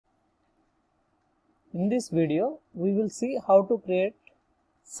In this video, we will see how to create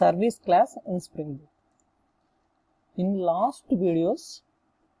service class in Spring Boot. In last videos,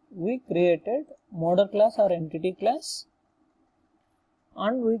 we created model class or entity class,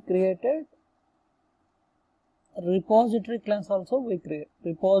 and we created repository class also. We create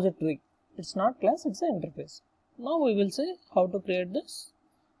repository. It's not class, it's an interface. Now we will see how to create this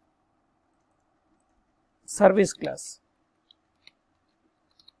service class.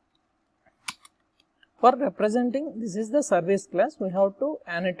 For representing, this is the service class, we have to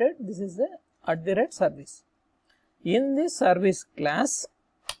annotate this is the @service. In this service class,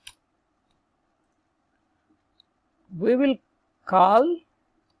 we will call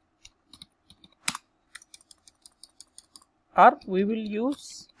or we will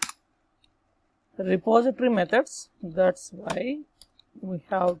use repository methods. That's why we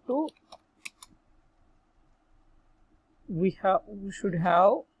should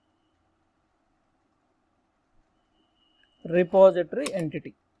have repository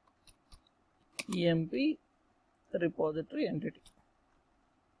entity, emp repository entity.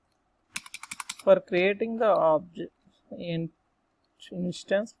 For creating the object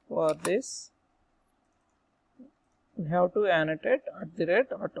instance for this, we have to annotate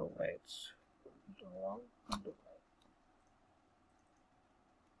 @autovariates.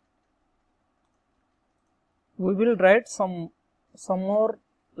 We will write some more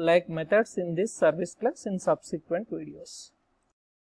like methods in this service class in subsequent videos.